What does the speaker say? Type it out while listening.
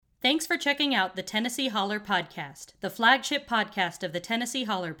Thanks for checking out the Tennessee Holler Podcast, the flagship podcast of the Tennessee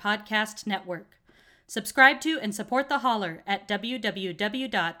Holler Podcast Network. Subscribe to and support the Holler at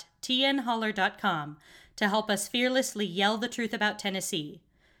www.tnholler.com to help us fearlessly yell the truth about Tennessee.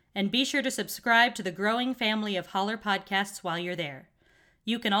 And be sure to subscribe to the growing family of Holler podcasts while you're there.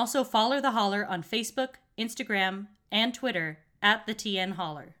 You can also follow the Holler on Facebook, Instagram, and Twitter at the TN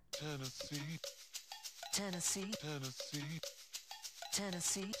Holler. Tennessee, Tennessee, Tennessee,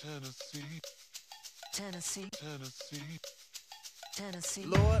 Tennessee, Tennessee, Tennessee, Tennessee. Tennessee.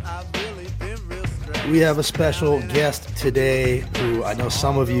 Lord, I've really been real stressed. We have a special guest today who I know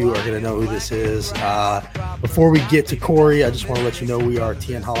some of you are going to know who this is. Before we get to Corey, I just want to let you know we are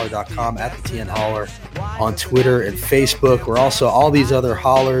tnholler.com, at the TN Holler on Twitter and Facebook. We're also all these other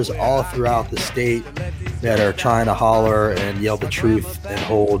hollers all throughout the state that are trying to holler and yell the truth and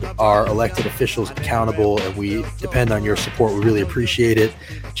hold our elected officials accountable, and we depend on your support. We really appreciate it.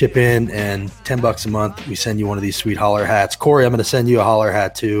 Chip in, and $10 a month, we send you one of these sweet holler hats. Corey, I'm going to send you a holler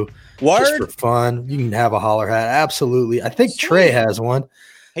hat too. Word? Just for fun. You can have a holler hat. Absolutely. I think Sweet. Trey has one.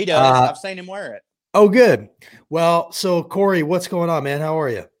 He does. I've seen him wear it. Oh, good. Well, so Corey, what's going on, man? How are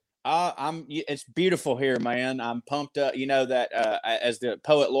you? It's beautiful here, man. I'm pumped up. You know that as the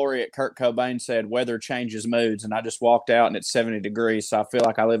poet laureate Kurt Cobain said, weather changes moods, and I just walked out and it's 70 degrees. So I feel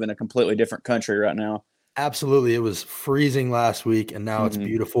like I live in a completely different country right now. Absolutely. It was freezing last week, and now it's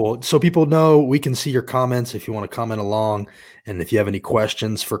beautiful. So people know we can see your comments if you want to comment along, and if you have any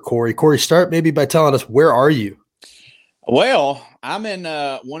questions for Corey. Corey, start maybe by telling us, where are you? Well, I'm in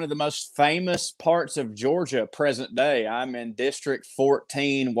one of the most famous parts of Georgia present day. I'm in District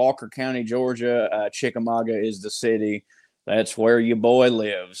 14, Walker County, Georgia. Chickamauga is the city. That's where your boy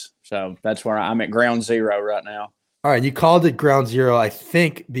lives. So that's where I'm at ground zero right now. All right, you called it ground zero, I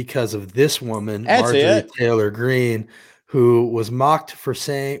think, because of this woman, That's Marjorie it. Taylor Greene, who was mocked for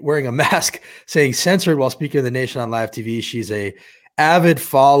wearing a mask, saying censored while speaking to the nation on live TV. She's a avid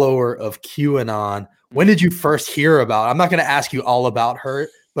follower of QAnon. When did you first hear about? I'm not going to ask you all about her,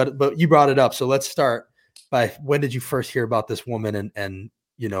 but you brought it up, so let's start by when did you first hear about this woman, and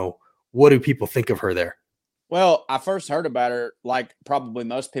you know, what do people think of her there? Well, I first heard about her, like probably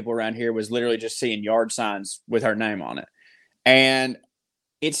most people around here, was literally just seeing yard signs with her name on it. And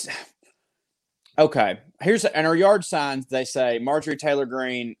it's okay. And her yard signs, they say Marjorie Taylor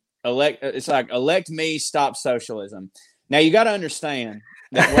Greene, elect me, stop socialism. Now you got to understand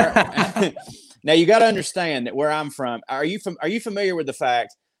that where I'm from, are you familiar with the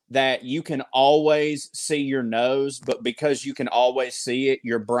fact that you can always see your nose, but because you can always see it,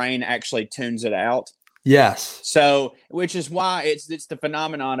 your brain actually tunes it out? Yes. So, which is why it's the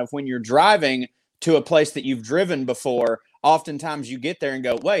phenomenon of when you're driving to a place that you've driven before, oftentimes you get there and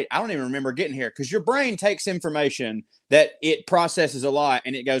go, wait, I don't even remember getting here, because your brain takes information that it processes a lot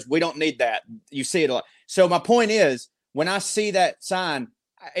and it goes, we don't need that. You see it a lot. So my point is, when I see that sign,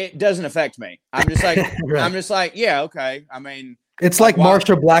 it doesn't affect me. I'm just like, Right. Yeah, okay. I mean, It's like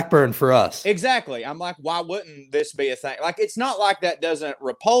Marsha Blackburn for us. Exactly. I'm like, why wouldn't this be a thing? Like, it's not like that doesn't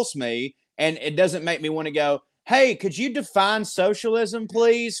repulse me. And it doesn't make me want to go, hey, could you define socialism,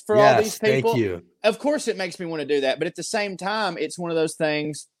 please, for all these people? Thank you. Of course it makes me want to do that. But at the same time, it's one of those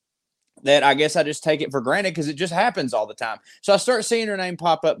things that I guess I just take it for granted because it just happens all the time. So I start seeing her name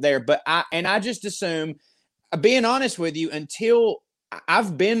pop up there. But I just assume, being honest with you, until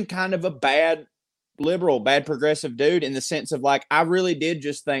I've been kind of a bad liberal, bad progressive dude, in the sense of, like, I really did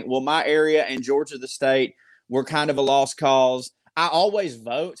just think, well, my area and Georgia, the state, were kind of a lost cause. I always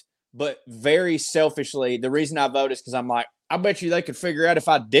vote. But very selfishly, the reason I vote is because I'm like, I bet you they could figure out if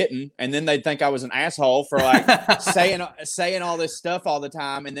I didn't, and then they'd think I was an asshole for like saying all this stuff all the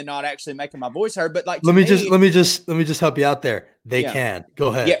time and then not actually making my voice heard. But like, let me just help you out there. They can go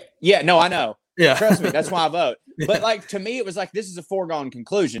ahead. Yeah. No, I know. Yeah, trust me, that's why I vote. But like, to me, it was like, this is a foregone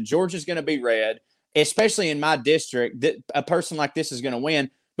conclusion. Georgia's going to be red, especially in my district. That a person like this is going to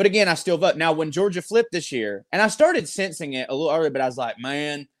win. But again, I still vote. Now, when Georgia flipped this year, and I started sensing it a little early, but I was like,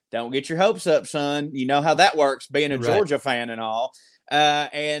 man, don't get your hopes up, son. You know how that works, being a Georgia fan and all.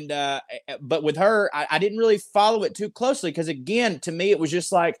 But with her, I didn't really follow it too closely because, again, to me, it was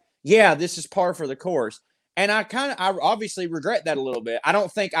just like, yeah, this is par for the course. And I obviously regret that a little bit. I don't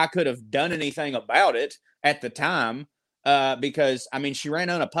think I could have done anything about it at the time because, I mean, she ran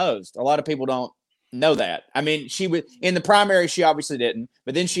unopposed. A lot of people don't know that. I mean, she was in the primary, she obviously didn't.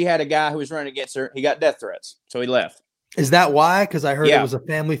 But then she had a guy who was running against her. He got death threats, so he left. Is that why? Because I heard it was a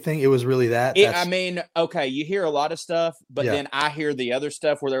family thing. It was really that. I mean, okay, you hear a lot of stuff, but then I hear the other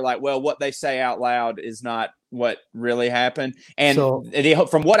stuff where they're like, well, what they say out loud is not what really happened. And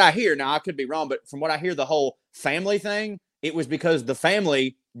from what I hear, now I could be wrong, but from what I hear, the whole family thing it was because the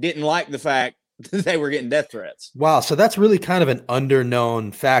family didn't like the fact that they were getting death threats. Wow. So that's really kind of an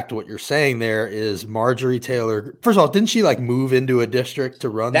underknown fact. What you're saying there is Marjorie Taylor. First of all, didn't she like move into a district to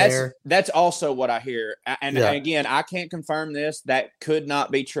run there? That's also what I hear. And Yeah. again, I can't confirm this. That could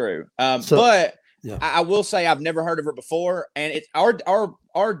not be true. So- But Yeah. I will say I've never heard of her before. And it's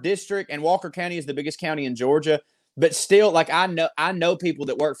our district, and Walker County is the biggest county in Georgia. But still, like I know people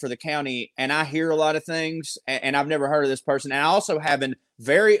that work for the county, and I hear a lot of things, and I've never heard of this person. And I also have a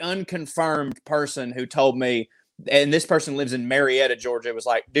very unconfirmed person who told me, and this person lives in Marietta, Georgia. It was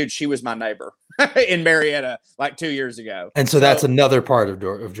like, dude, she was my neighbor in Marietta like 2 years ago. And so that's another part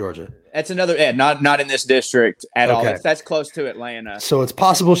of Georgia. That's another, not in this district at all. Okay. That's close to Atlanta. So it's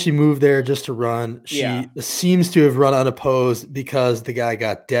possible she moved there just to run. She Yeah. seems to have run unopposed because the guy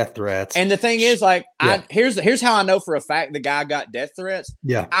got death threats. And the thing is, like, Yeah. here's how I know for a fact the guy got death threats.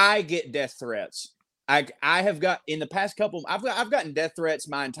 Yeah. I get death threats. I have got in the past couple. I've gotten death threats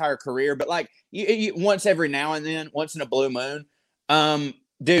my entire career, but like you once every now and then, once in a blue moon.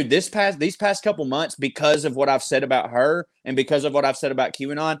 Dude, these past couple months, because of what I've said about her and because of what I've said about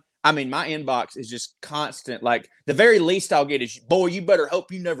QAnon, I mean, my inbox is just constant. Like the very least I'll get is, boy, you better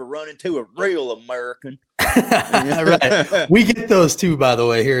hope you never run into a real American. Right. We get those too, by the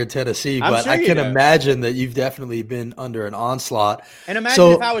way, here in Tennessee, I'm but sure I you can do. imagine that you've definitely been under an onslaught. And imagine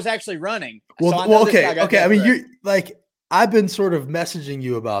So- if I was actually running. Well, So I know this guy okay. got Okay. I death mean, threats. you're like, I've been sort of messaging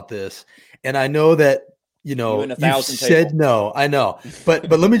you about this, and I know that, You and a you've thousand said people. no, I know, but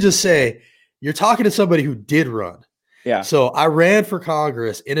let me just say, you're talking to somebody who did run. Yeah. So I ran for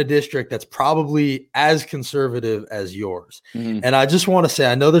Congress in a district that's probably as conservative as yours. Mhm. And I just want to say,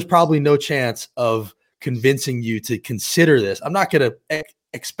 I know there's probably no chance of convincing you to consider this. I'm not going to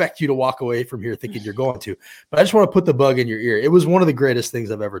expect you to walk away from here thinking you're going to, but I just want to put the bug in your ear. It was one of the greatest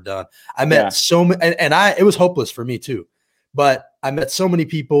things I've ever done. I met Yeah. so many, and it was hopeless for me too, but I met so many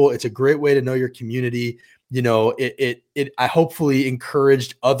people. It's a great way to know your community. You know, I hopefully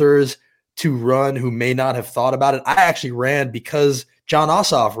encouraged others to run who may not have thought about it. I actually ran because John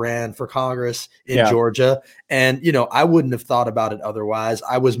Ossoff ran for Congress in Yeah. Georgia. And, I wouldn't have thought about it otherwise.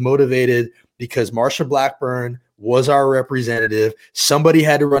 I was motivated because Marsha Blackburn was our representative. Somebody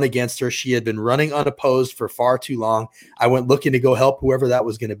had to run against her. She had been running unopposed for far too long. I went looking to go help whoever that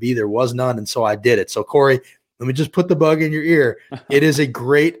was going to be. There was none. And so I did it. So Corey, let me just put the bug in your ear. It is a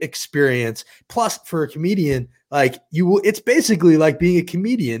great experience. Plus, for a comedian, it's basically like being a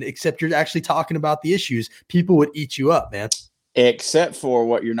comedian, except you're actually talking about the issues. People would eat you up, man. Except for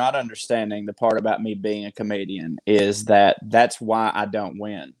what you're not understanding, the part about me being a comedian is that's why I don't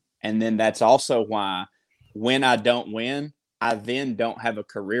win. And then that's also why when I don't win, I then don't have a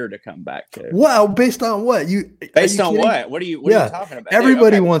career to come back to. Wow, based on what? Based on kidding? what? What are you Yeah. talking about? Dude,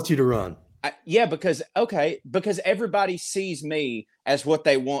 Everybody okay. wants you to run. Because everybody sees me as what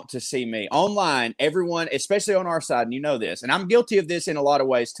they want to see me online. Everyone, especially on our side, and you know this, and I'm guilty of this in a lot of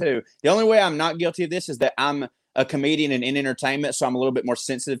ways too. The only way I'm not guilty of this is that I'm a comedian and in entertainment, so I'm a little bit more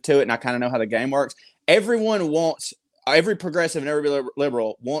sensitive to it, and I kind of know how the game works. Every progressive and every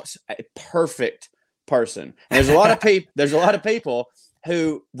liberal wants a perfect person. And there's a lot of people. There's a lot of people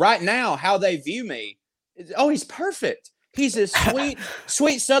who right now how they view me is, oh, he's perfect. He's a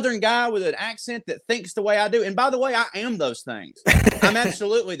sweet Southern guy with an accent that thinks the way I do. And by the way, I am those things. I'm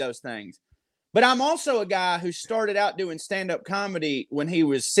absolutely those things. But I'm also a guy who started out doing stand-up comedy when he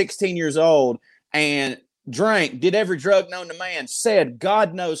was 16 years old and drank, did every drug known to man, said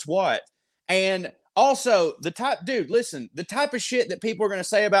God knows what. And also the type of shit that people are going to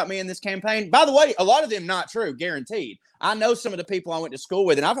say about me in this campaign, by the way, a lot of them not true, guaranteed. I know some of the people I went to school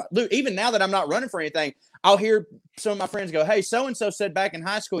with, and even now that I'm not running for anything, I'll hear some of my friends go, hey, so-and-so said back in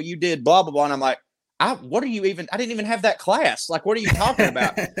high school you did blah, blah, blah. And I'm like, I didn't even have that class. Like, what are you talking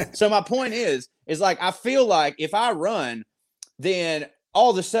about? So my point is like, I feel like if I run, then all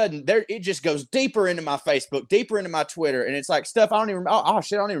of a sudden it just goes deeper into my Facebook, deeper into my Twitter. And it's like stuff I don't even, oh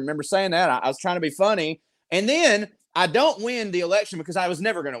shit, I don't even remember saying that. I was trying to be funny. And then I don't win the election because I was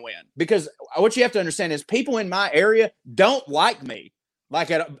never going to win. Because what you have to understand is people in my area don't like me.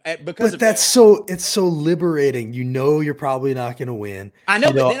 Because But of that's that. it's so liberating. You're probably not going to win. I know,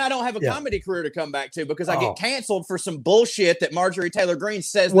 You but know, then I don't have a yeah. comedy career to come back to because I Oh. get canceled for some bullshit that Marjorie Taylor Greene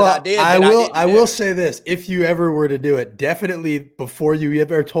says Well, that I did. I that will. didn't I do. will say this: if you ever were to do it, definitely before you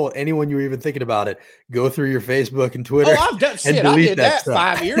ever told anyone you were even thinking about it, go through your Facebook and Twitter. Oh, I've done shit. I delete did that that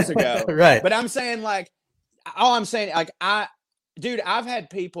stuff. 5 years ago. Right. But I'm saying I've had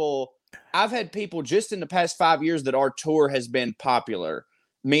people just in the past 5 years that our tour has been popular.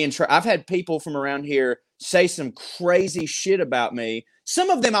 I've had people from around here say some crazy shit about me. Some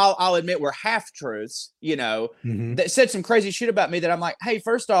of them I'll admit were half truths, that said some crazy shit about me that I'm like, hey,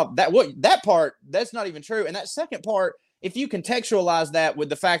 first off, that part, that's not even true. And that second part, if you contextualize that with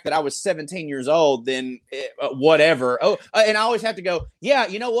the fact that I was 17 years old, then whatever. Oh, and I always have to go, yeah,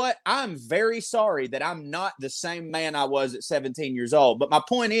 you know what? I'm very sorry that I'm not the same man I was at 17 years old. But my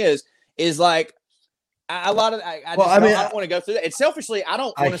point is like, I don't want to go through that. And selfishly, I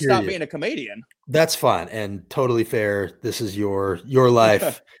don't want to stop being a comedian. That's fine and totally fair. This is your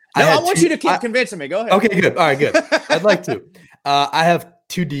life. No, I want you to keep convincing me. Go ahead. Okay, good. All right, good. I'd like to. I have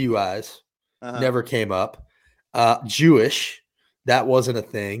 2 DUIs. Never came up. Jewish, that wasn't a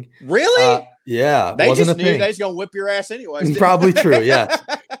thing. Really? Yeah, they wasn't just a knew thing. they was gonna whip your ass anyway. Probably true. Yes.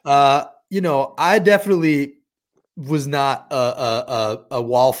 I definitely was not a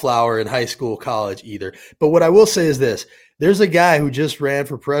wallflower in high school, college either. But what I will say is this: there's a guy who just ran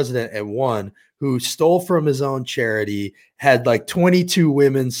for president and won, who stole from his own charity, had like 22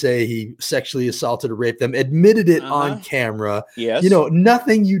 women say he sexually assaulted or raped them, admitted it on camera. Yes.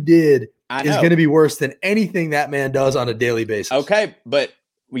 Nothing you did is know. going to be worse than anything that man does on a daily basis. Okay, but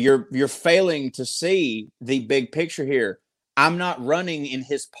you're failing to see the big picture here. I'm not running in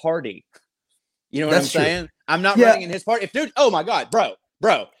his party. You know what I'm saying? I'm not running in his party. Oh my God,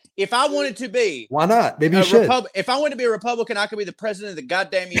 bro. If I wanted to be, why not? Maybe you should. If I wanted to be a Republican, I could be the president of the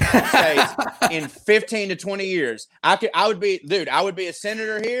goddamn United States in 15 to 20 years. I would be a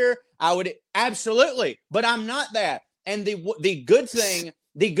senator here. I would absolutely, but I'm not that. And the good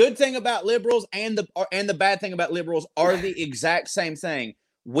thing about liberals and the bad thing about liberals are the exact same thing.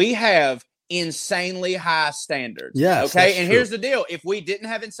 We have insanely high standards. Yes. Okay. And here's the deal: if we didn't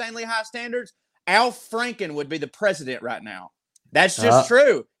have insanely high standards, Al Franken would be the president right now. That's just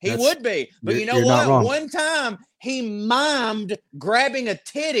true. He would be. But you know what? One time he mimed grabbing a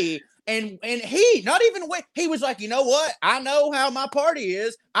titty, and he was like, you know what? I know how my party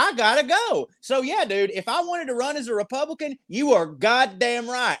is. I gotta go. So yeah, dude, if I wanted to run as a Republican, you are goddamn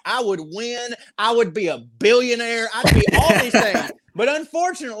right. I would win. I would be a billionaire. I'd be all these things. But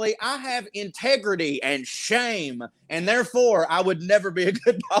unfortunately, I have integrity and shame, and therefore I would never be a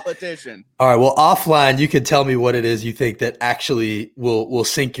good politician. All right. Well, offline, you can tell me what it is you think that actually will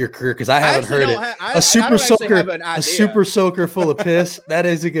sink your career, because I haven't heard it. A super soaker full of piss, that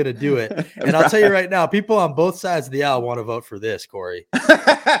isn't going to do it. And I'll tell you right now, people on both sides of the aisle want to vote for this, Corey.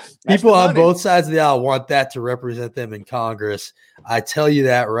 People on both sides of the aisle want that to represent them in Congress. I tell you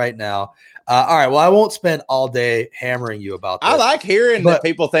that right now. All right. Well, I won't spend all day hammering you about this. I like hearing that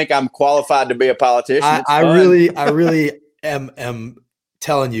people think I'm qualified to be a politician. I really am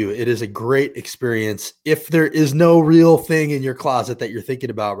telling you, it is a great experience. If there is no real thing in your closet that you're thinking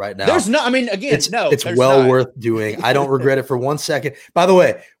about right now, there's no. I mean, again, it's well worth doing. I don't regret it for 1 second. By the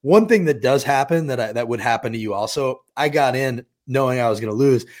way, one thing that does happen that would happen to you also. I got in knowing I was going to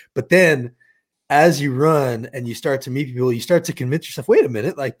lose, but then, as you run and you start to meet people, you start to convince yourself, wait a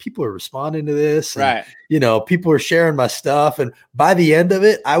minute, like people are responding to this. And, right. People are sharing my stuff. And by the end of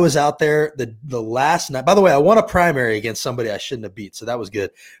it, I was out there the last night. By the way, I won a primary against somebody I shouldn't have beat. So that was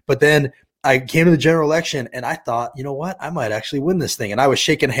good. But then I came to the general election and I thought, you know what, I might actually win this thing. And I was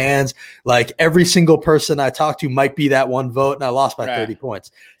shaking hands. Like every single person I talked to might be that one vote. And I lost by 30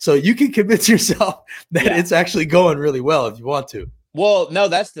 points. So you can convince yourself that it's actually going really well if you want to. Well, no,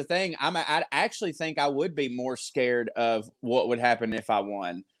 that's the thing. I actually think I would be more scared of what would happen if I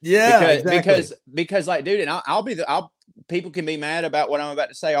won. Yeah, because like, dude, and people can be mad about what I'm about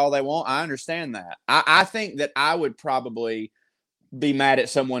to say all they want. I understand that. I think that I would probably be mad at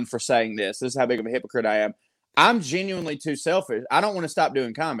someone for saying this. This is how big of a hypocrite I am. I'm genuinely too selfish. I don't want to stop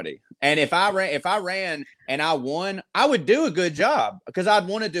doing comedy. And if I ran and I won, I would do a good job because I'd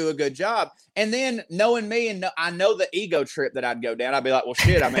want to do a good job. And then knowing me and I know the ego trip that I'd go down, I'd be like, well,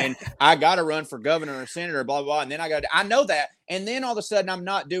 shit, I mean, I got to run for governor or senator, blah, blah, blah. And then I know that. And then all of a sudden I'm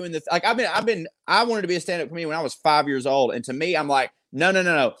not doing this. Like I wanted to be a stand-up comedian when I was 5 years old. And to me, I'm like,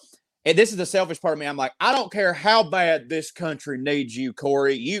 no. And this is the selfish part of me. I'm like, I don't care how bad this country needs you,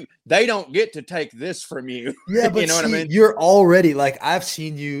 Corey. They don't get to take this from you. Yeah, but you know what I mean? You're already like, I've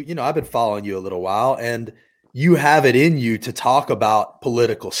seen you, I've been following you a little while, and you have it in you to talk about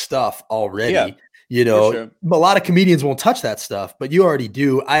political stuff already. Yeah, sure. A lot of comedians won't touch that stuff, but you already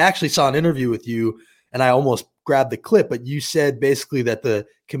do. I actually saw an interview with you and I almost grabbed the clip, but you said basically that the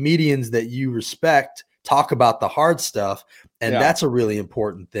comedians that you respect talk about the hard stuff. And that's a really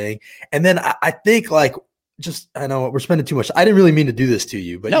important thing. And then I think I know we're spending too much. I didn't really mean to do this to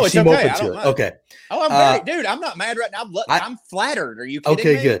you, but no, you it's seem okay. open to it. Okay. Oh, I'm dude, I'm not mad right now. I'm flattered. Are you kidding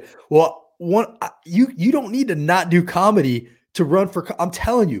me? Okay, good. Well, you don't need to not do comedy to run for, I'm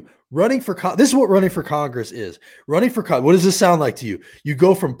telling you, this is what running for Congress is. Running for Congress, what does this sound like to you? You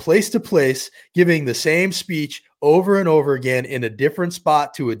go from place to place, giving the same speech over and over again in a different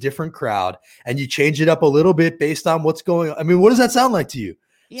spot to a different crowd, and you change it up a little bit based on what's going on. I mean, what does that sound like to you?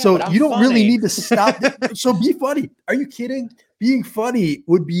 Yeah, So but you I'm don't really funny. need to stop. So be funny. Are you kidding? Being funny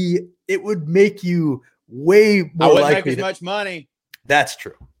would make you way I more wouldn't make likely as to. much money. That's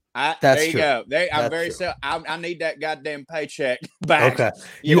true. That's That's there you true. go. I'm That's very true. I need that goddamn paycheck back. Okay.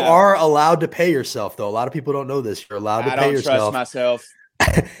 You You know. are allowed to pay yourself, though. A lot of people don't know this. You're allowed to I pay don't trust yourself. myself.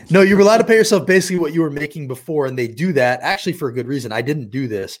 No, you're allowed to pay yourself basically what you were making before, and they do that actually for a good reason. I didn't do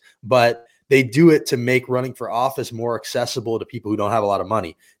this, but they do it to make running for office more accessible to people who don't have a lot of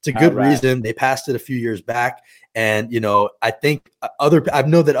money. It's a good Right. reason. They passed it a few years back, and I think I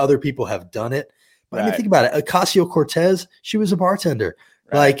know that other people have done it. But I mean, Right. think about it. Ocasio-Cortez, she was a bartender.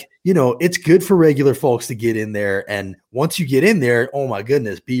 Right. Like, it's good for regular folks to get in there. And once you get in there, oh my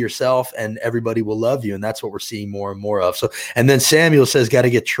goodness, be yourself and everybody will love you. And that's what we're seeing more and more of. So, and then Samuel says, got to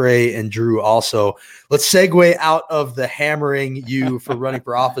get Trey and Drew also. Let's segue out of the hammering you for running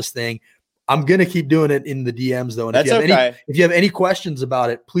for office thing. I'm going to keep doing it in the DMs though. And That's okay. if you have any questions about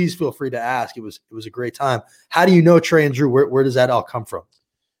it, please feel free to ask. It was a great time. How do you know Trey and Drew? Where does that all come from?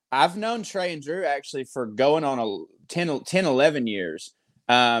 I've known Trey and Drew actually for going on 10, 11 years.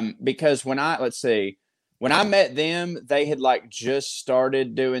 Because when I met them, they had like just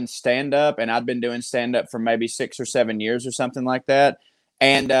started doing stand up, and I'd been doing stand up for maybe 6 or 7 years or something like that.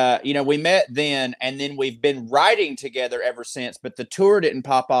 And, we met then, and then we've been writing together ever since, but the tour didn't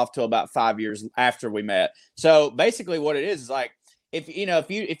pop off till about 5 years after we met. So basically what it is like, if you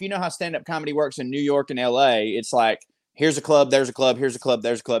know how stand-up comedy works in New York and LA, it's like, here's a club, there's a club, here's a club,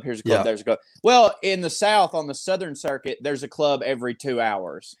 there's a club, here's a club, Yeah. there's a club. Well, in the South, on the Southern circuit, there's a club every 2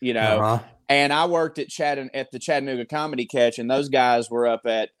 hours, Uh-huh. And I worked at the Chattanooga Comedy Catch, and those guys were up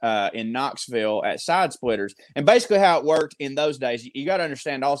in Knoxville at Side Splitters. And basically how it worked in those days, you got to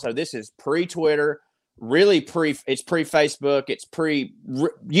understand also, this is pre-Twitter, really it's pre-Facebook,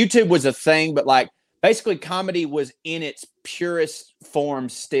 YouTube was a thing, but like basically comedy was in its purest form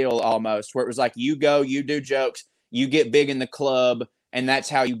still almost, where it was like you go, you do jokes, you get big in the club, and that's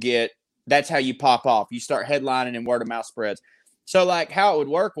how you pop off. You start headlining and word of mouth spreads. So like how it would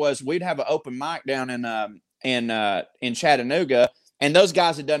work was we'd have an open mic down in Chattanooga, and those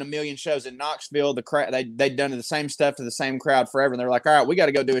guys had done a million shows in Knoxville. They'd done the same stuff to the same crowd forever, and they're like, all right, we got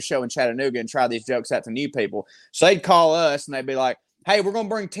to go do a show in Chattanooga and try these jokes out to new people. So they'd call us and they'd be like, hey, we're going to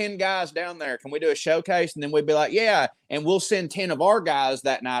bring 10 guys down there. Can we do a showcase? And then we'd be like, yeah. And we'll send 10 of our guys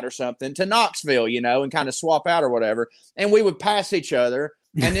that night or something to Knoxville, and kind of swap out or whatever. And we would pass each other.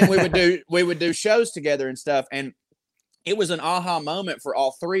 And then we would do shows together and stuff. And it was an aha moment for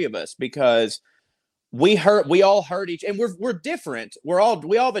all three of us because we all heard each, and we're different. We all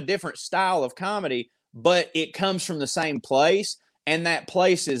have a different style of comedy, but it comes from the same place. And that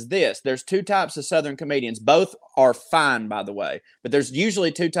place is this. There's two types of Southern comedians. Both are fine, by the way. But there's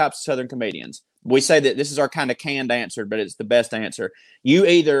usually two types of Southern comedians. We say that this is our kind of canned answer, but it's the best answer. You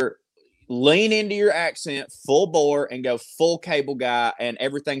either lean into your accent full bore and go full cable guy, and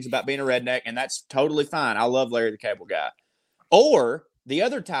everything's about being a redneck, and that's totally fine. I love Larry the Cable Guy. Or the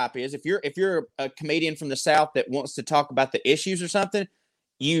other type is if you're a comedian from the South that wants to talk about the issues or something,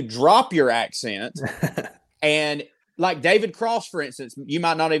 you drop your accent and like David Cross, for instance, you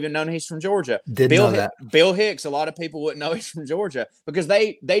might not even know he's from Georgia. Didn't know that. Bill Hicks, a lot of people wouldn't know he's from Georgia because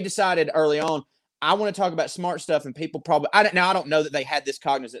they decided early on, I want to talk about smart stuff, and people probably I don't know that they had this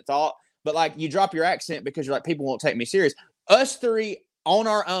cognizant thought, but like you drop your accent because you're like, people won't take me serious. Us three on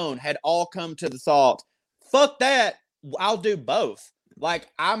our own had all come to the thought, fuck that, I'll do both. Like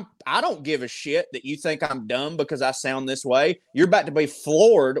I don't give a shit that you think I'm dumb because I sound this way. You're about to be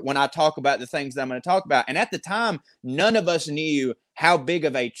floored when I talk about the things that I'm going to talk about. And at the time, none of us knew how big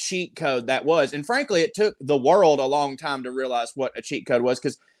of a cheat code that was. And frankly, it took the world a long time to realize what a cheat code was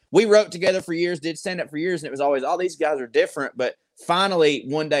because we wrote together for years, did stand up for years, and it was always, all these guys are different. But finally,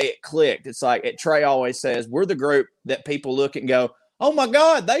 one day it clicked. It's like Trey always says, we're the group that people look at and go, oh my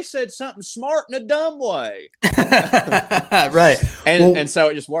God, they said something smart in a dumb way. Right. And so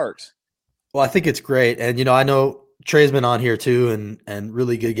it just works. Well, I think it's great. And, I know Trey's been on here too and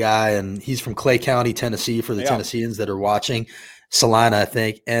really good guy. And he's from Clay County, Tennessee for the Tennesseans that are watching. Salina, I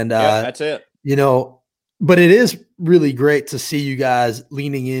think. And, that's it. But it is really great to see you guys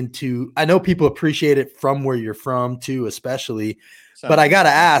leaning into, I know people appreciate it from where you're from too, especially, but I got to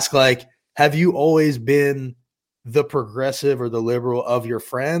ask, like, have you always been the progressive or the liberal of your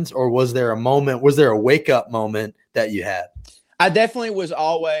friends, or was there a wake up moment that you had? I definitely was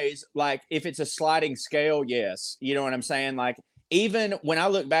always like, if it's a sliding scale, yes. You know what I'm saying? Like, even when I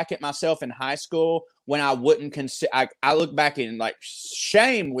look back at myself in high school, when I wouldn't consider, I look back in like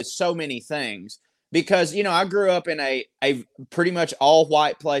shame with so many things because, you know, I grew up in a pretty much all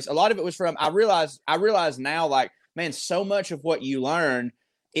white place. A lot of it was from, I realize now, like, man, so much of what you learn,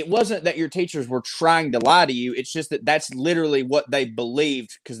 it wasn't that your teachers were trying to lie to you. It's just that that's literally what they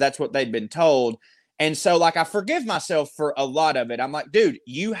believed because that's what they'd been told. And so, like, I forgive myself for a lot of it. I'm like, dude,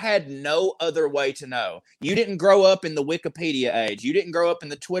 you had no other way to know. You didn't grow up in the Wikipedia age. You didn't grow up in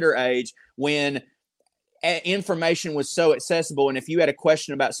the Twitter age when information was so accessible. And if you had a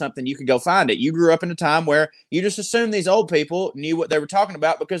question about something, you could go find it. You grew up in a time where you just assumed these old people knew what they were talking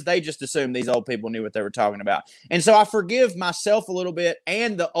about because they just assumed these old people knew what they were talking about. And so I forgive myself a little bit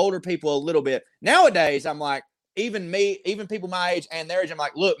and the older people a little bit. Nowadays, I'm like, even people my age and their age, I'm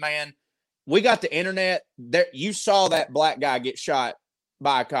like, look, man, we got the internet. There, you saw that black guy get shot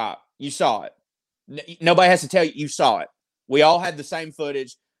by a cop. You saw it. Nobody has to tell you. You saw it. We all had the same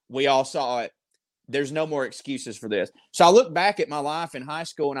footage. We all saw it. There's no more excuses for this. So I look back at my life in high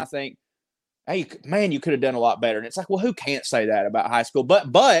school and I think, hey, man, you could have done a lot better. And it's like, well, who can't say that about high school?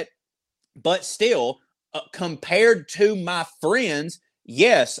 But still, compared to my friends,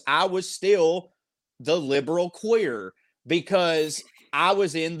 yes, I was still the liberal queer because I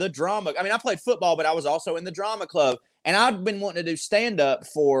was in the drama. I mean, I played football, but I was also in the drama club. And I'd been wanting to do stand-up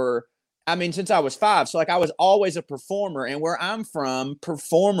since I was 5. So, like, I was always a performer. And where I'm from,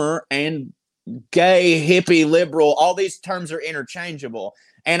 performer and gay, hippie, liberal, all these terms are interchangeable.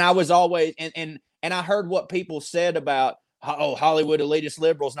 And I was always, and I heard what people said about, Hollywood elitist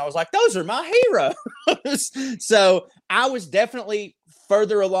liberals. And I was like, those are my heroes. So I was definitely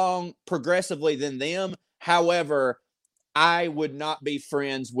further along progressively than them. However, I would not be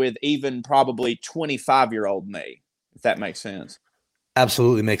friends with even probably 25-year-old me, if that makes sense.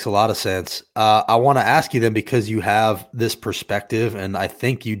 Absolutely makes a lot of sense. I want to ask you then, because you have this perspective and I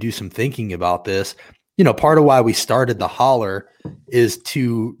think you do some thinking about this, you know, part of why we started the Holler is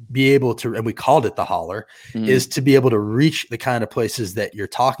to be able to, and we called it the Holler, is to be able to reach the kind of places that you're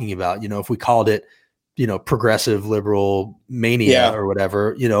talking about. You know, if we called it, you know, progressive liberal mania or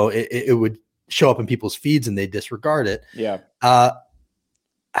whatever, you know, it would show up in people's feeds and they disregard it. Yeah.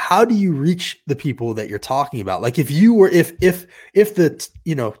 How do you reach the people that you're talking about? Like if the,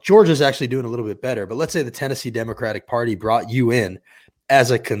 you know, Georgia's actually doing a little bit better, but let's say the Tennessee Democratic Party brought you in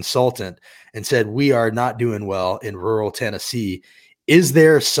as a consultant and said, we are not doing well in rural Tennessee. Is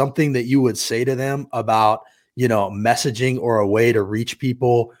there something that you would say to them about, you know, messaging or a way to reach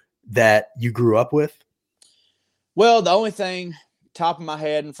people that you grew up with? Well, the only thing top of my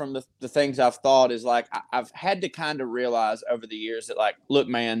head and from the things I've thought is like, I've had to kind of realize over the years that, like, look,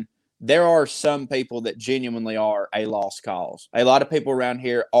 man, there are some people that genuinely are a lost cause. A lot of people around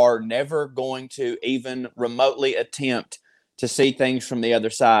here are never going to even remotely attempt to see things from the other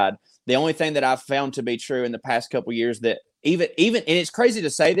side. The only thing that I've found to be true in the past couple of years that even, and it's crazy to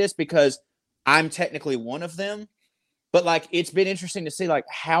say this because I'm technically one of them, but like, it's been interesting to see like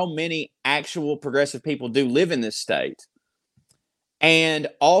how many actual progressive people do live in this state. And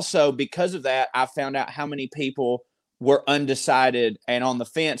also because of that, I found out how many people were undecided and on the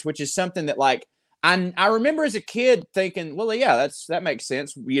fence, which is something that like, I remember as a kid thinking, well, yeah, that makes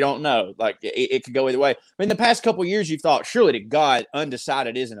sense. You don't know. Like it could go either way. But in the past couple of years, you've thought, surely to God,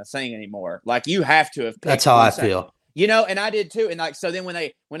 undecided isn't a thing anymore. Like you have to have. That's how I feel. You know, and I did too. And like, so then when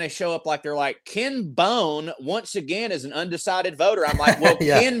they show up, like they're like, Ken Bone once again is an undecided voter. I'm like, well,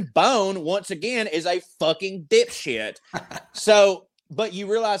 yeah. Ken Bone once again is a fucking dipshit. So, but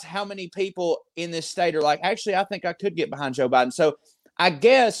you realize how many people in this state are like, actually, I think I could get behind Joe Biden. So I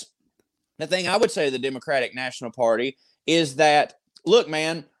guess the thing I would say to the Democratic National Party is that, look,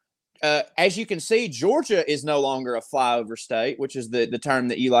 man, as you can see, Georgia is no longer a flyover state, which is the term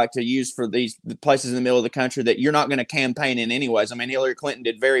that you like to use for the places in the middle of the country that you're not going to campaign in anyways. I mean, Hillary Clinton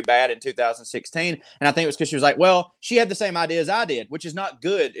did very bad in 2016, and I think it was because she was like, well, she had the same idea as I did, which is not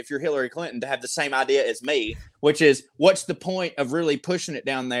good if you're Hillary Clinton to have the same idea as me, which is what's the point of really pushing it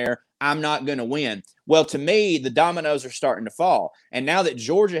down there? I'm not going to win. Well, to me, the dominoes are starting to fall. And now that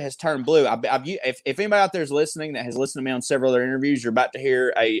Georgia has turned blue, if anybody out there is listening that has listened to me on several other interviews, you're about to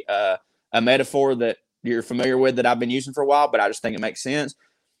hear a metaphor that you're familiar with that I've been using for a while, but I just think it makes sense.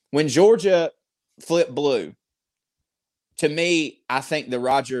 When Georgia flipped blue, to me, I think the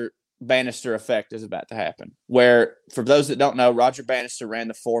Roger Bannister effect is about to happen. Where, for those that don't know, Roger Bannister ran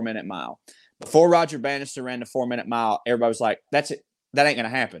the 4-minute mile. Before Roger Bannister ran the 4-minute mile, everybody was like, that's it. That ain't going to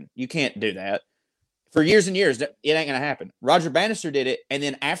happen. You can't do that. For years and years, it ain't going to happen. Roger Bannister did it, and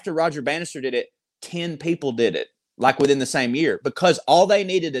then after Roger Bannister did it, 10 people did it. like within the same year, because all they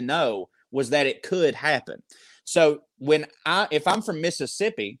needed to know was that it could happen. So if I'm from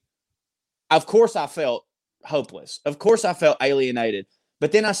Mississippi, of course I felt hopeless. Of course I felt alienated.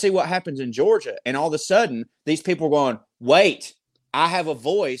 But then I see what happens in Georgia, and all of a sudden these people are going, wait, I have a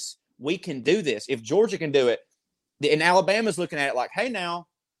voice. We can do this. If Georgia can do it, and Alabama's looking at it like, hey, now,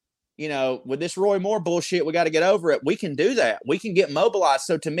 with this Roy Moore bullshit, we got to get over it. We can do that. We can get mobilized.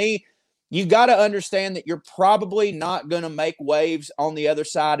 So to me, you got to understand that you're probably not going to make waves on the other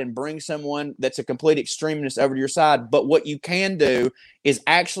side and bring someone that's a complete extremist over to your side. But what you can do is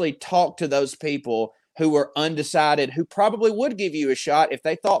actually talk to those people who are undecided, who probably would give you a shot if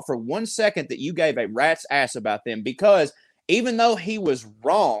they thought for 1 second that you gave a rat's ass about them. Because even though he was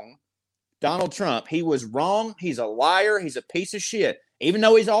wrong, Donald Trump, he was wrong. He's a liar. He's a piece of shit. Even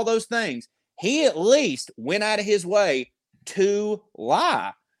though he's all those things, he at least went out of his way to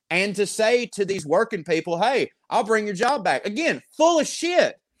lie and to say to these working people, hey, I'll bring your job back. Again, full of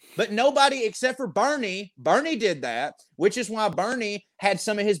shit. But nobody except for Bernie did that, which is why Bernie had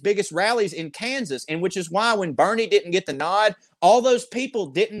some of his biggest rallies in Kansas, and which is why when Bernie didn't get the nod, all those people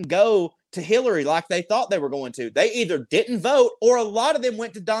didn't go to Hillary like they thought they were going to. They either didn't vote, or a lot of them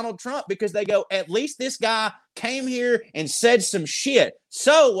went to Donald Trump because they go, at least this guy came here and said some shit.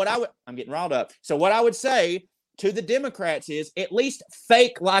 So I'm getting riled up. So what I would say to the Democrats is, at least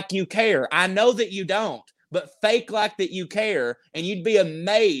fake like you care. I know that you don't, but fake like that you care, and you'd be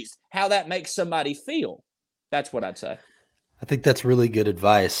amazed how that makes somebody feel. That's what I'd say. I think that's really good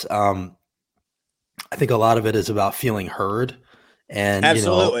advice. I think a lot of it is about feeling heard. And,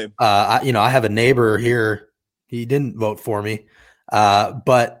 absolutely. I have a neighbor here. He didn't vote for me.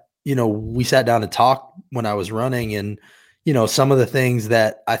 But, we sat down and talked when I was running, and, some of the things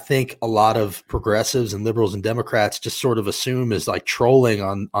that I think a lot of progressives and liberals and Democrats just sort of assume is like trolling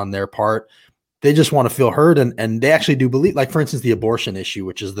on their part. They just want to feel heard. And they actually do believe, like, for instance, the abortion issue,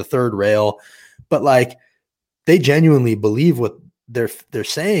 which is the third rail, but like they genuinely believe what they're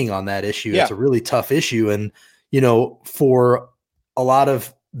saying on that issue. Yeah. It's a really tough issue. And, for a lot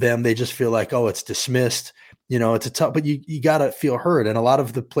of them, they just feel like, oh, it's dismissed. It's a tough, but you got to feel heard. And a lot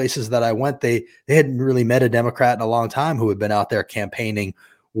of the places that I went, they hadn't really met a Democrat in a long time who had been out there campaigning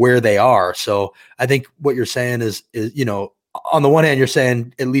where they are. So I think what you're saying is, on the one hand, you're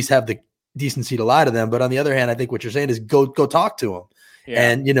saying at least have the decency to lie to them. But on the other hand, I think what you're saying is go talk to them.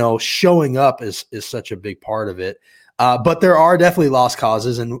 Yeah. And, showing up is such a big part of it. But there are definitely lost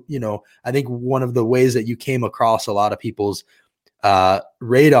causes. And, I think one of the ways that you came across a lot of people's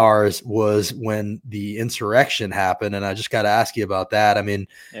radars was when the insurrection happened. And I just got to ask you about that. I mean,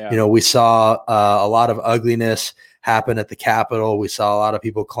 we saw a lot of ugliness happen at the Capitol. We saw a lot of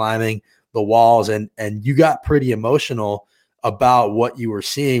people climbing the walls, and you got pretty emotional about what you were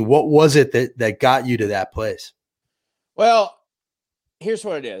seeing. What was it that got you to that place? Well, here's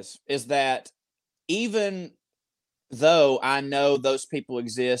what it is that even though I know those people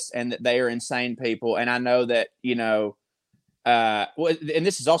exist and that they are insane people, and I know that, and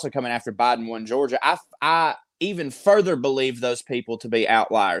this is also coming after Biden won Georgia, I even further believe those people to be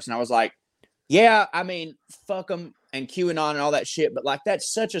outliers. And I was like, yeah, I mean, fuck them and QAnon and all that shit, but like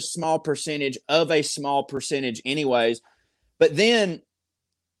that's such a small percentage of a small percentage anyways. But then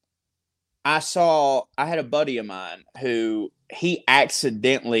I had a buddy of mine who he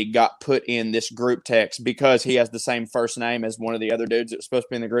accidentally got put in this group text because he has the same first name as one of the other dudes that was supposed to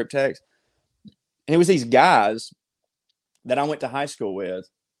be in the group text. And it was these guys that I went to high school with.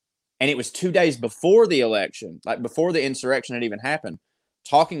 And it was 2 days before the election, like before the insurrection had even happened,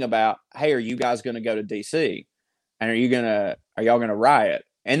 talking about, hey, are you guys going to go to DC? And are y'all going to riot?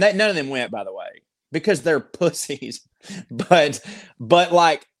 And none of them went, by the way, because they're pussies. But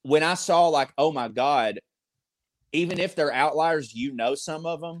like when I saw like, oh my God, even if they're outliers, some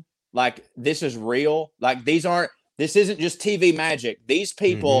of them, like this is real. Like this isn't just TV magic. These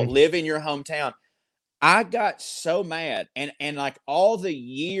people live in your hometown. I got so mad, and like all the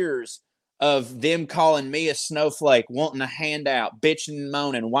years of them calling me a snowflake, wanting a handout, bitching and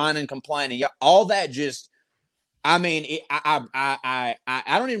moaning, whining, complaining, all that just, I mean, I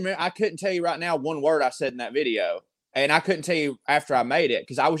don't even remember. I couldn't tell you right now one word I said in that video, and I couldn't tell you after I made it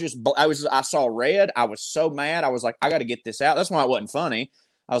because I saw red. I was so mad. I was like, I got to get this out. That's why it wasn't funny.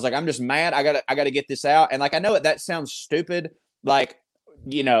 I was like, I'm just mad. I got to get this out. And like, I know that sounds stupid. Like,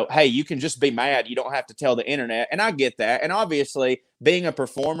 hey, you can just be mad. You don't have to tell the internet. And I get that. And obviously being a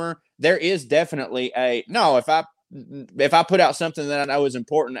performer, there is definitely if I put out something that I know is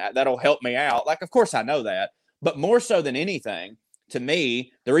important, that'll help me out. Like, of course I know that, but more so than anything, to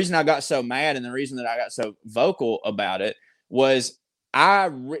me, the reason I got so mad and the reason that I got so vocal about it was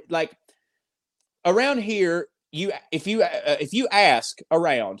like around here, if you ask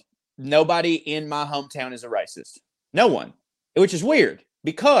around, nobody in my hometown is a racist. No one, which is weird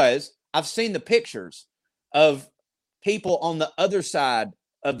because I've seen the pictures of people on the other side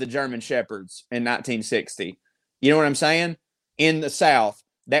of the German Shepherds in 1960. You know what I'm saying? In the South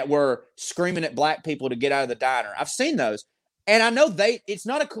that were screaming at black people to get out of the diner. I've seen those. And I know it's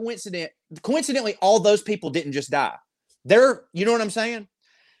not a coincidence. Coincidentally, all those people didn't just die. You know what I'm saying?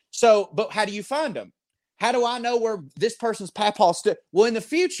 So, but how do you find them? How do I know where this person's papaw stood? Well, in the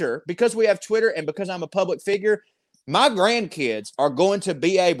future, because we have Twitter and because I'm a public figure, my grandkids are going to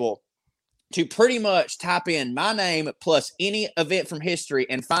be able to pretty much type in my name plus any event from history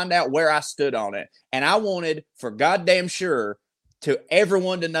and find out where I stood on it. And I wanted for goddamn sure to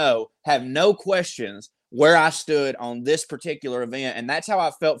everyone to know, have no questions where I stood on this particular event. And that's how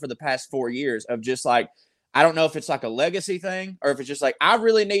I felt for the past 4 years of just like, I don't know if it's like a legacy thing or if it's just like, I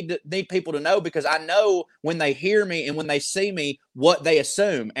really need people to know because I know when they hear me and when they see me, what they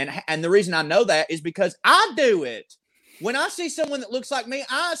assume. And the reason I know that is because I do it. When I see someone that looks like me,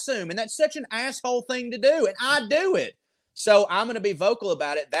 I assume, and that's such an asshole thing to do. And I do it. So I'm going to be vocal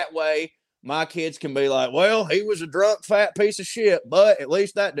about it. That way my kids can be like, well, he was a drunk, fat piece of shit, but at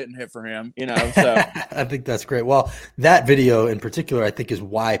least that didn't hit for him, you know? So I think that's great. Well, that video in particular, I think is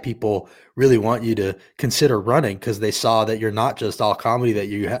why people really want you to consider running, because they saw that you're not just all comedy, that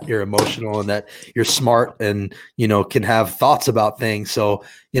you're emotional and that you're smart and, you know, can have thoughts about things. So,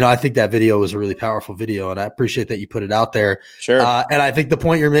 you know, I think that video was a really powerful video and I appreciate that you put it out there. Sure. And I think the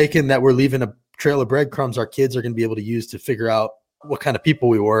point you're making that we're leaving a trail of breadcrumbs our kids are going to be able to use to figure out what kind of people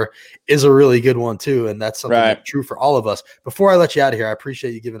we were is a really good one too. And that's something that's true for all of us. Before I let you out of here, I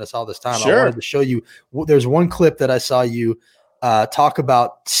appreciate you giving us all this time. Sure. I wanted to show you, there's one clip that I saw you talk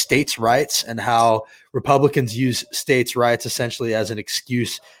about states' rights and how Republicans use states' rights essentially as an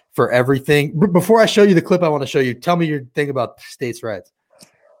excuse for everything. Before I show you the clip, I want to show you, tell me your thing about states' rights.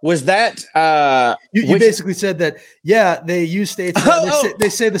 Was that you basically said that, yeah, they use states' rights. They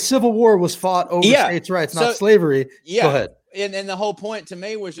say the Civil War was fought over states' rights, not slavery. Yeah. Go ahead. And the whole point to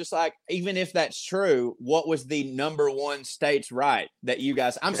me was just like, even if that's true, what was the number one state's right that you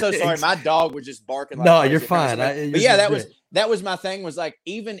guys? I'm so sorry, my dog was just barking. Like no, you're fine. But yeah, that was my thing. Was like,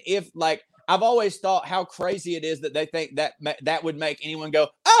 even if like I've always thought how crazy it is that they think that would make anyone go,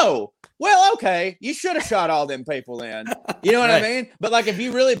 oh, well, okay, you should have shot all them people then. You know what I mean? But like, if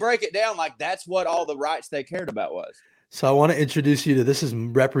you really break it down, like that's what all the rights they cared about was. So I want to introduce you to this is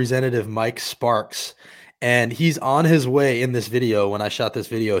Representative Mike Sparks. And he's on his way in this video. When I shot this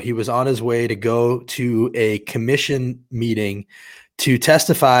video, he was on his way to go to a commission meeting to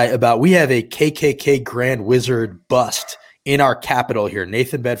testify about, we have a KKK Grand Wizard bust in our capital here.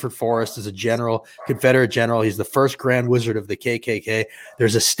 Nathan Bedford Forrest is a general, Confederate general. He's the first Grand Wizard of the KKK.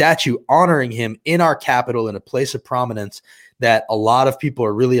 There's a statue honoring him in our capital in a place of prominence that a lot of people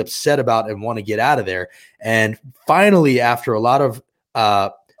are really upset about and want to get out of there. And finally, after a lot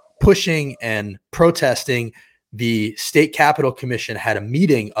of pushing and protesting, the State Capitol Commission had a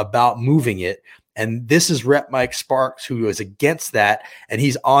meeting about moving it. And this is Rep. Mike Sparks, who is against that. And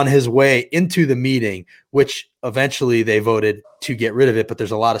he's on his way into the meeting, which eventually they voted to get rid of it. But there's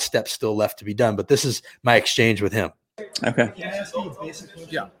a lot of steps still left to be done. But this is my exchange with him. Okay. Can I ask you a basic question?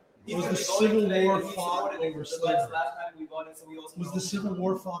 Yeah. Was the Civil War fought over slavery? Was the Civil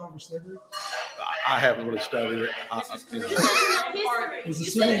War fought over slavery? I haven't really studied it. Was the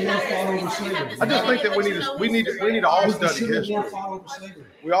Civil War fought over slavery? I just think that we need to all Was the study Civil War history. fought over slavery?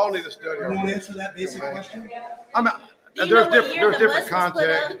 We all need to study. You want to answer that basic question? I mean, there's different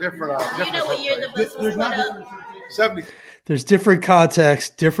context, different. There's not different. 70. There's different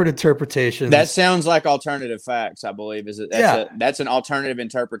contexts, different interpretations. That sounds like alternative facts, I believe. That's an alternative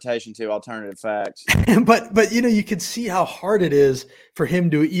interpretation to alternative facts. but you know, you can see how hard it is for him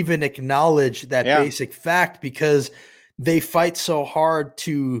to even acknowledge that basic fact, because they fight so hard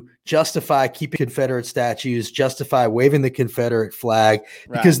to justify keeping Confederate statues, justify waving the Confederate flag,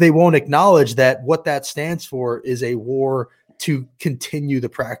 because they won't acknowledge that what that stands for is a war to continue the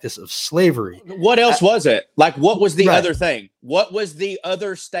practice of slavery. What else was it? Like, what was the other thing? What was the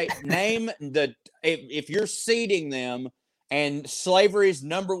other state? Name if you're seeding them and slavery is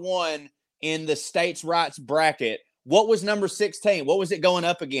number one in the states' rights bracket, what was number 16? What was it going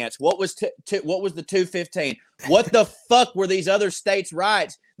up against? What was what was the 215? What the fuck were these other states'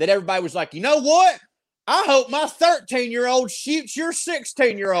 rights that everybody was like, you know what? I hope my 13-year-old shoots your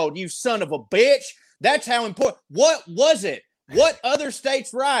 16-year-old, you son of a bitch. That's how important. What was it? What other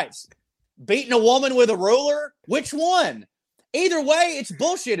states' rights? Beating a woman with a ruler? Which one? Either way, it's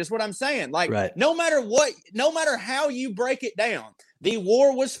bullshit is what I'm saying. Like, no matter how you break it down, the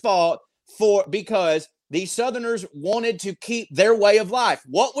war was fought because these Southerners wanted to keep their way of life.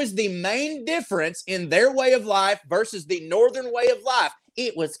 What was the main difference in their way of life versus the Northern way of life?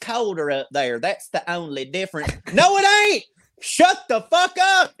 It was colder up there. That's the only difference. No, it ain't. Shut the fuck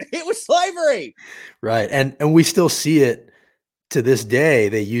up. It was slavery. Right. And we still see it to this day.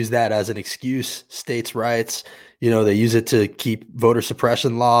 They use that as an excuse, states' rights. They use it to keep voter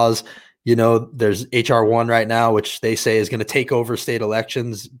suppression laws. There's HR 1 right now, which they say is going to take over state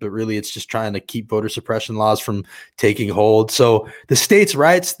elections, but really it's just trying to keep voter suppression laws from taking hold. So the states'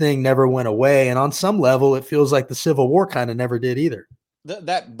 rights thing never went away. And on some level, it feels like the Civil War kind of never did either.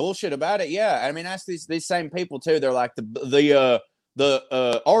 That bullshit about it. Yeah. I mean, that's these same people too. They're like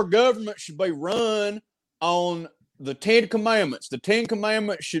our government should be run on the 10 Commandments. The 10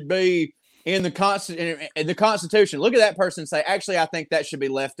 Commandments should be in the Constitution. Look at that person say, actually, I think that should be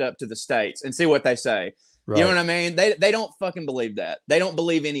left up to the states, and see what they say. Right. You know what I mean? They don't fucking believe that. They don't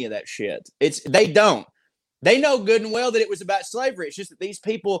believe any of that shit. They don't. They know good and well that it was about slavery. It's just that these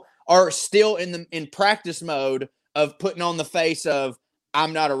people are still in practice mode of putting on the face of,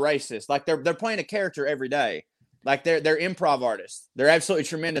 I'm not a racist. Like they're playing a character every day. Like they're improv artists. They're absolutely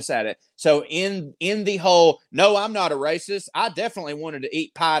tremendous at it. So in the whole, no, I'm not a racist. I definitely wanted to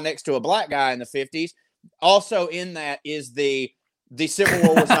eat pie next to a black guy in the 50s. Also in that is the Civil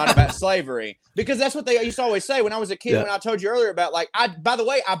War was not about slavery, because that's what they used to always say when I was a kid. Yeah. When I told you earlier about, like, by the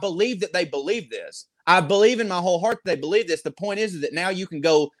way, I believe that they believe this. I believe in my whole heart that they believe this. The point is that now you can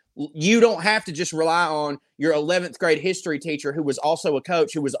go. You don't have to just rely on your 11th grade history teacher who was also a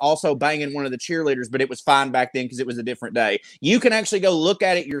coach, who was also banging one of the cheerleaders, but it was fine back then because it was a different day. You can actually go look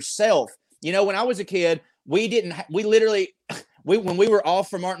at it yourself. When I was a kid, when we were off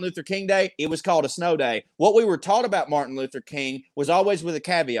for Martin Luther King Day, it was called a snow day. What we were taught about Martin Luther King was always with a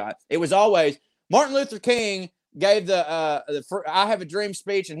caveat. It was always Martin Luther King gave the I Have a Dream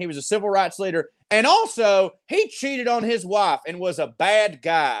speech, and he was a civil rights leader. And also, he cheated on his wife and was a bad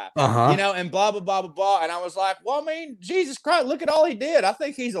guy, and blah, blah, blah, blah, blah. And I was like, well, I mean, Jesus Christ, look at all he did. I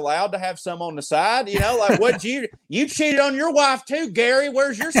think he's allowed to have some on the side, like what you cheated on your wife too, Gary.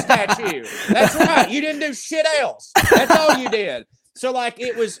 Where's your statue? That's right. You didn't do shit else. That's all you did. So like,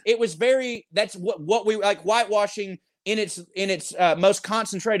 it was very, that's what we like, whitewashing in its most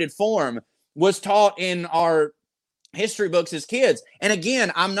concentrated form was taught in our history books as kids. And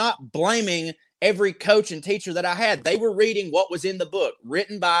again, I'm not blaming every coach and teacher that I had. They were reading what was in the book,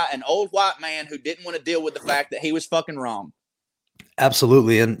 written by an old white man who didn't want to deal with the fact that he was fucking wrong.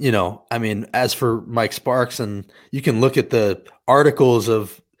 Absolutely. And, I mean, as for Mike Sparks, and you can look at the articles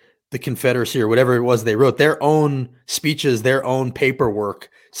of the Confederacy or whatever it was they wrote, their own speeches, their own paperwork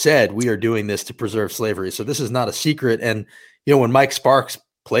said, we are doing this to preserve slavery. So this is not a secret. And, when Mike Sparks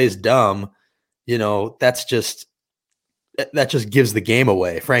plays dumb, that just gives the game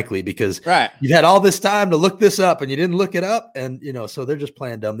away, frankly, because you've had all this time to look this up and you didn't look it up. And, so they're just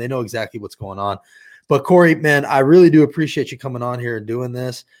playing dumb. They know exactly what's going on. But Corey, man, I really do appreciate you coming on here and doing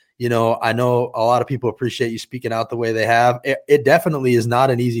this. I know a lot of people appreciate you speaking out the way they have. It definitely is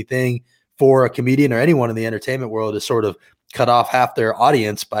not an easy thing for a comedian or anyone in the entertainment world to sort of cut off half their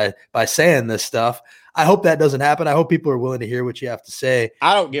audience by saying this stuff. I hope that doesn't happen. I hope people are willing to hear what you have to say.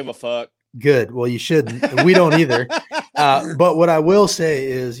 I don't give a fuck. Good. Well, you shouldn't. And we don't either. But what I will say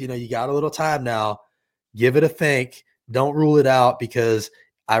is, you got a little time now. Give it a think. Don't rule it out, because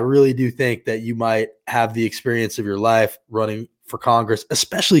I really do think that you might have the experience of your life running for Congress,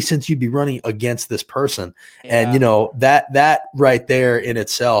 especially since you'd be running against this person. Yeah. And, that right there in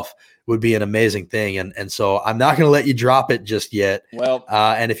itself would be an amazing thing. And so I'm not going to let you drop it just yet. Well,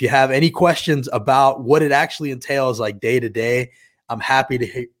 and if you have any questions about what it actually entails, like day to day, I'm happy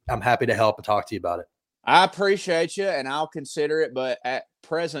to help and talk to you about it. I appreciate you, and I'll consider it. But at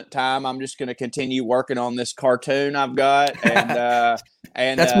present time, I'm just going to continue working on this cartoon I've got,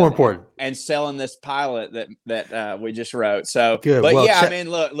 and that's more important. And selling this pilot that we just wrote. So good. But well, I mean,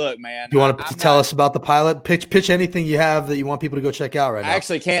 look, man. You want to tell us about the pilot? Pitch anything you have that you want people to go check out right now. I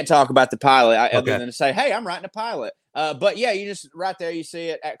actually can't talk about the pilot other than to say, hey, I'm writing a pilot. But yeah, you just right there, you see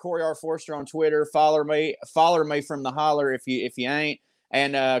it at Corey R. Forster on Twitter. Follow me from the holler if you ain't.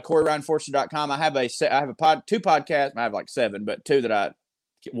 And CoreyRyanForster.com. I have two podcasts. I have like 7, but 2 that I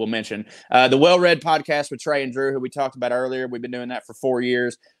will mention. The Well Read podcast with Trey and Drew, who we talked about earlier. We've been doing that for 4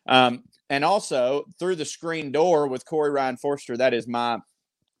 years. And also Through the Screen Door with Corey Ryan Forster. That is my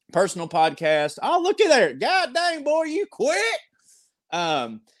personal podcast. Oh, look at there. God dang, boy, you quit.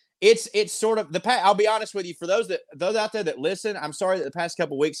 It's sort of I'll be honest with you, for those out there that listen, I'm sorry that the past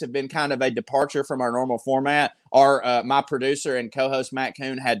couple of weeks have been kind of a departure from our normal format. My producer and co-host Matt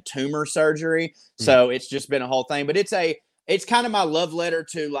Coon had tumor surgery, so it's just been a whole thing. But it's it's kind of my love letter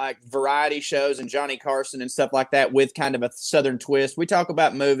to like variety shows and Johnny Carson and stuff like that with kind of a Southern twist. We talk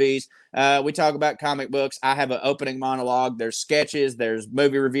about movies. We talk about comic books. I have an opening monologue. There's sketches. There's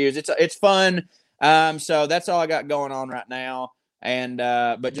movie reviews. It's fun. So that's all I got going on right now. And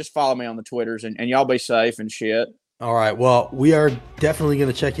but just follow me on the Twitters and y'all be safe and shit. All right. Well, we are definitely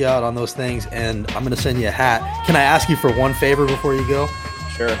going to check you out on those things, and I'm going to send you a hat. Can I ask you for one favor before you go?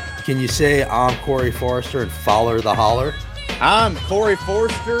 Sure. Can you say I'm Corey Forrester and Fowler the Holler? I'm Corey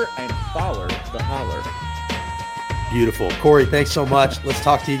Forrester and Fowler the Holler. Beautiful. Corey, thanks so much. Let's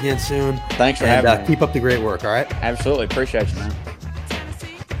talk to you again soon. Thanks for having me. Keep up the great work, all right? Absolutely. Appreciate you, man.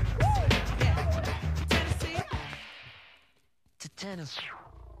 To Tennessee.